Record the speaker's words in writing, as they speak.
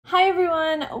Hi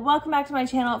everyone, welcome back to my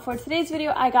channel. For today's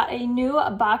video, I got a new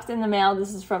box in the mail.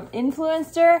 This is from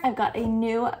Influenster. I've got a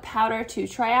new powder to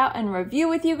try out and review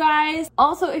with you guys.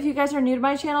 Also, if you guys are new to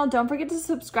my channel, don't forget to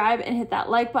subscribe and hit that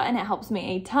like button. It helps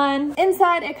me a ton.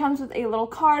 Inside, it comes with a little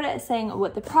card saying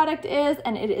what the product is,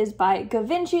 and it is by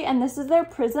Givenchy, and this is their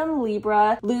Prisme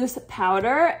Libre loose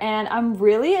powder, and I'm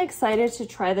really excited to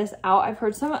try this out. I've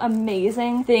heard some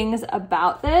amazing things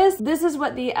about this. This is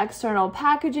what the external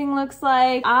packaging looks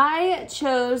like. I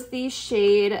chose the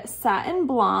shade Satin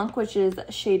Blanc, which is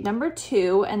shade number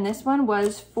 2, and this one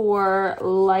was for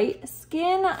light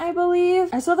skin, I believe.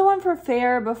 I saw the one for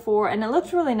fair before and it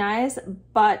looked really nice,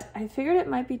 but I figured it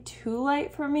might be too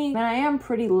light for me. And I am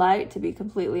pretty light, to be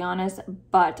completely honest,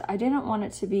 but I didn't want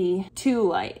it to be too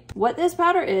light. What this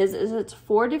powder is it's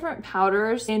 4 different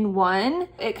powders in one.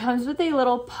 It comes with a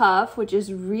little puff, which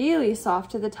is really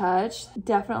soft to the touch,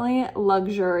 definitely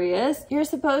luxurious. You're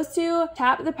supposed to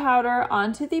tap the powder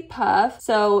onto the puff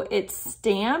so it's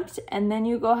stamped, and then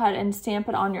you go ahead and stamp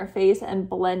it on your face and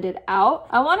blend it out.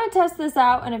 I want to test this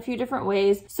out in a few different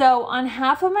ways. So on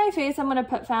half of my face I'm going to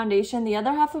put foundation, the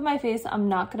other half of my face I'm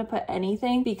not going to put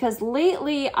anything, because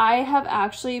lately I have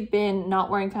actually been not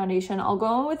wearing foundation. I'll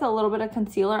go in with a little bit of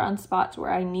concealer on spots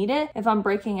where I need it if I'm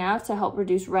breaking out to help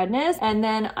reduce redness, and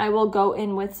then I will go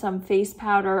in with some face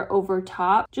powder over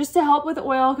top just to help with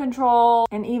oil control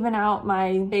and even out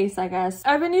my face, I guess.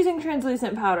 I've been using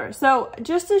translucent powder. So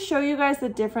just to show you guys the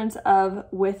difference of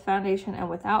with foundation and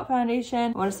without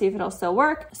foundation, I want to see if it'll still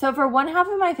work. So for one half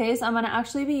of my face, I'm going to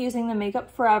actually be using the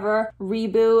Makeup Forever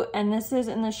Reboot, and this is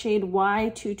in the shade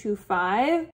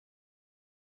Y225.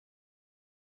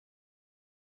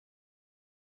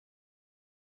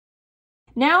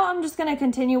 Now I'm just going to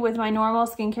continue with my normal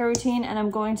skincare routine, and I'm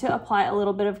going to apply a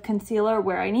little bit of concealer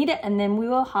where I need it, and then we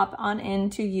will hop on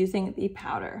into using the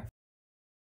powder.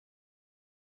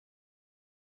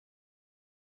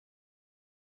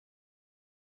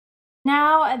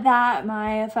 Now that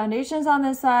my foundation's on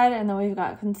this side and then we've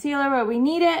got concealer where we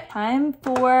need it, time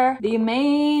for the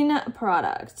main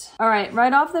product. All right,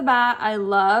 right off the bat, I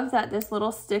love that this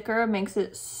little sticker makes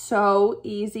it so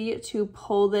easy to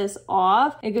pull this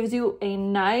off. It gives you a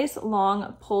nice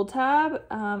long pull tab.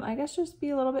 I guess just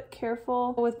be a little bit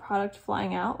careful with product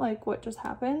flying out like what just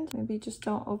happened. Maybe just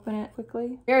don't open it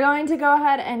quickly. We're going to go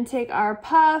ahead and take our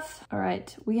puff. All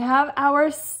right, we have our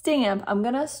stamp. I'm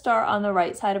gonna start on the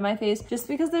right side of my face just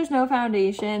because there's no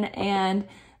foundation, and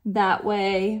that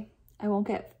way I won't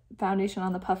get foundation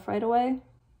on the puff right away.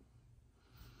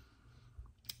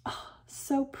 Oh,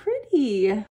 so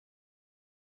pretty.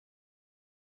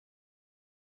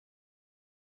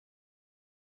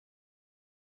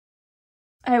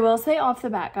 I will say off the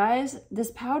bat, guys,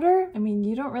 this powder, I mean,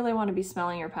 you don't really want to be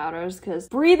smelling your powders because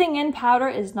breathing in powder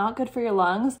is not good for your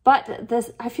lungs, but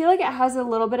this, I feel like it has a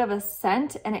little bit of a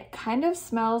scent and it kind of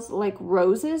smells like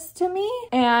roses to me.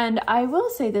 And I will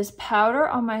say this powder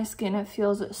on my skin, it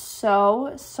feels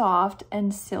so soft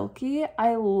and silky.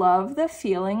 I love the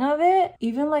feeling of it.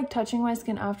 Even like touching my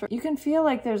skin after, you can feel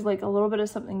like there's like a little bit of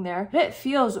something there, but it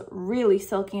feels really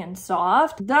silky and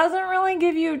soft. Doesn't really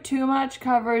give you too much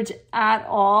coverage at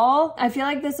all. I feel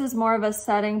like this is more of a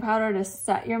setting powder to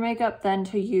set your makeup than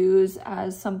to use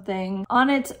as something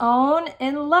on its own,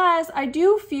 unless I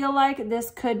do feel like this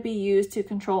could be used to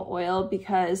control oil,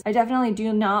 because I definitely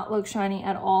do not look shiny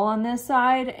at all on this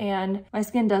side and my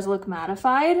skin does look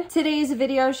mattified. Today's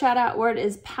video shout out word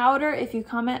is powder. If you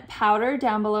comment powder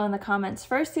down below in the comments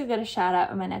first, you'll get a shout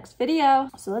out in my next video.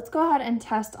 So let's go ahead and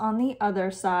test on the other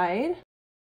side.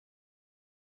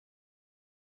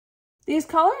 These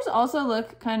colors also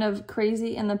look kind of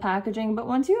crazy in the packaging, but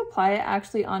once you apply it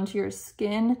actually onto your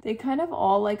skin, they kind of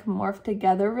all like morph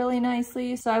together really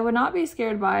nicely. So I would not be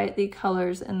scared by the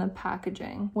colors in the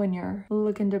packaging when you're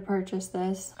looking to purchase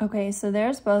this. Okay, so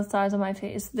there's both sides of my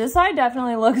face. This side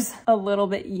definitely looks a little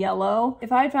bit yellow.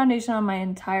 If I had foundation on my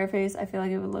entire face, I feel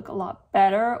like it would look a lot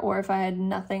better, or if I had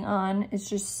nothing on, it's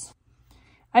just...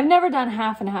 I've never done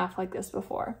half and half like this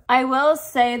before. I will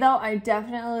say though, I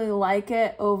definitely like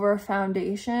it over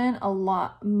foundation a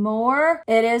lot more.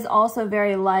 It is also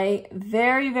very light,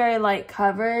 very, very light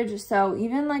coverage. So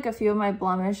even like a few of my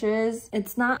blemishes,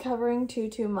 it's not covering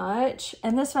too much.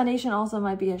 And this foundation also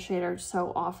might be a shade or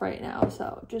so off right now,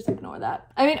 so just ignore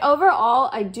that. I mean, overall,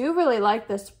 I do really like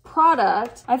this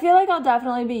product. I feel like I'll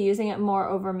definitely be using it more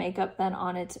over makeup than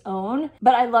on its own,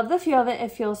 but I love the feel of it.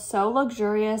 It feels so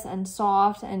luxurious and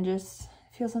soft and just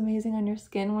feels amazing on your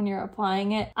skin when you're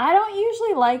applying it. I don't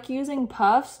usually like using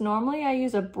puffs. Normally I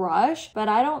use a brush, but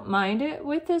I don't mind it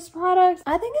with this product.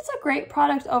 I think it's a great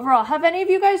product overall. Have any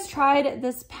of you guys tried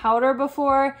this powder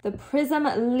before? The Prisme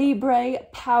Libre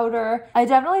powder. I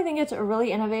definitely think it's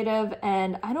really innovative,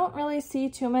 and I don't really see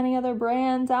too many other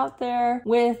brands out there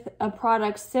with a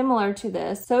product similar to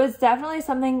this. So it's definitely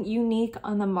something unique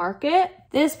on the market.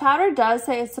 This powder does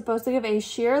say it's supposed to give a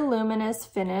sheer luminous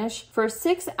finish for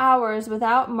 6 hours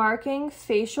without marking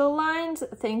facial lines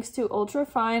thanks to ultra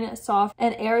fine, soft,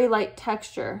 and airy light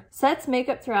texture. Sets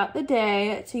makeup throughout the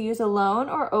day to use alone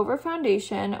or over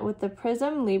foundation with the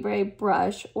Prisme Libre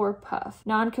brush or puff.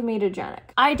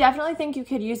 Non-comedogenic. I definitely think you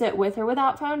could use it with or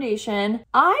without foundation.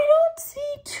 I don't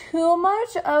see too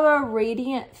much of a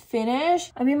radiant finish.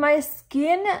 I mean, my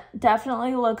skin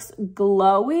definitely looks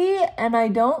glowy, and I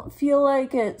don't feel like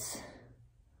it's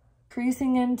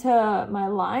creasing into my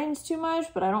lines too much,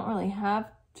 but I don't really have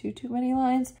too many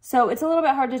lines. So it's a little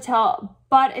bit hard to tell,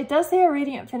 but it does say a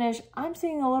radiant finish. I'm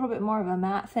seeing a little bit more of a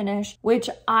matte finish, which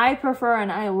I prefer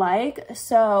and I like.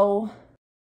 So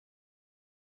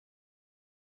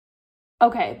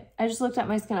okay, I just looked at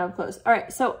my skin up close. All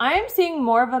right, so I am seeing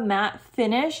more of a matte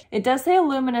finish. It does say a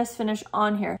luminous finish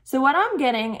on here. So what I'm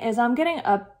getting is I'm getting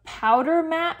a powder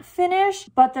matte finish,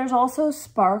 but there's also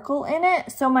sparkle in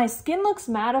it. So my skin looks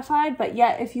mattified, but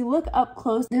yet if you look up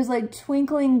close, there's like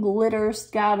twinkling glitter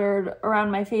scattered around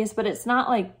my face, but it's not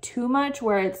like too much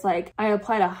where it's like I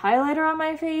applied a highlighter on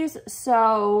my face.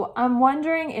 So I'm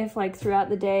wondering if like throughout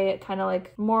the day, it kind of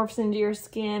like morphs into your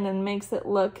skin and makes it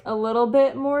look a little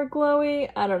bit more glowy.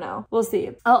 I don't know. We'll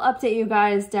see. I'll update you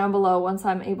guys down below once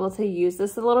I'm able to use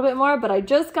this a little bit more, but I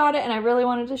just got it and I really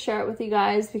wanted to share it with you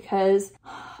guys because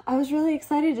I was really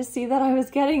excited to see that I was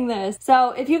getting this.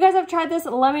 So if you guys have tried this,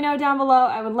 let me know down below.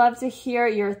 I would love to hear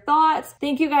your thoughts.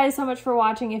 Thank you guys so much for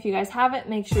watching. If you guys haven't,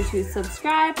 make sure to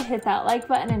subscribe, hit that like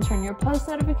button, and turn your post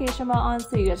notification bell on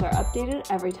so you guys are updated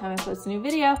every time I post a new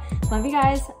video. Love you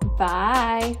guys.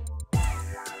 Bye.